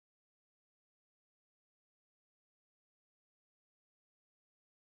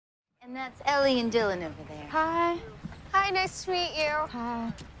And that's Ellie and Dylan over there. Hi. Hi, nice to meet you.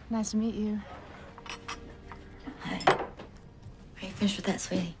 Hi. Nice to meet you. Hi. Are you finished with that,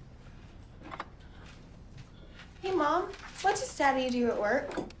 sweetie? Hey, Mom. What does Daddy do at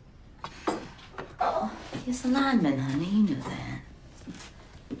work? Oh, he's a lineman, honey. You knew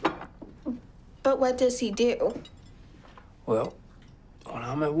that. But what does he do? Well, when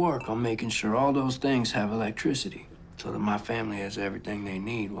I'm at work, I'm making sure all those things have electricity so that my family has everything they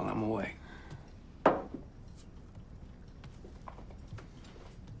need while I'm away.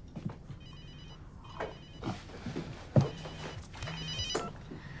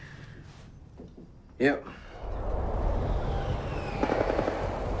 Yep.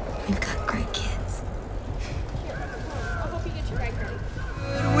 We've got great kids. I hope you get your bike ready.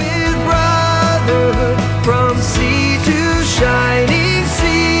 With brotherhood from sea to shining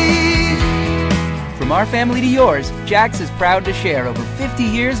sea. From our family to yours, Jax is proud to share over 50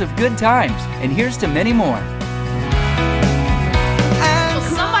 years of good times, and here's to many more. Well,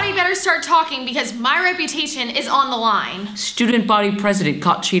 somebody better start talking because my reputation is on the line. Student body president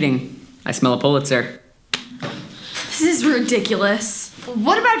caught cheating. I smell a Pulitzer. This is ridiculous.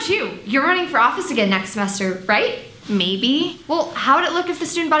 What about you? You're running for office again next semester, right? Maybe. Well, how would it look if the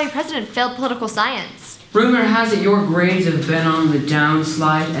student body president failed political science? Rumor has it your grades have been on the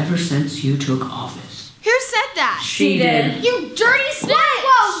downslide ever since you took office. Who said that? She did. You dirty snitch!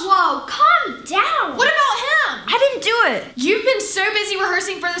 Whoa, calm down. What about him? I didn't do it. You've been so busy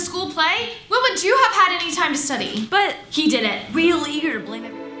rehearsing for the school play. When would you have had any time to study? But he did it. real eager to blame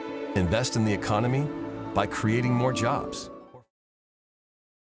it. Invest in the economy by creating more jobs.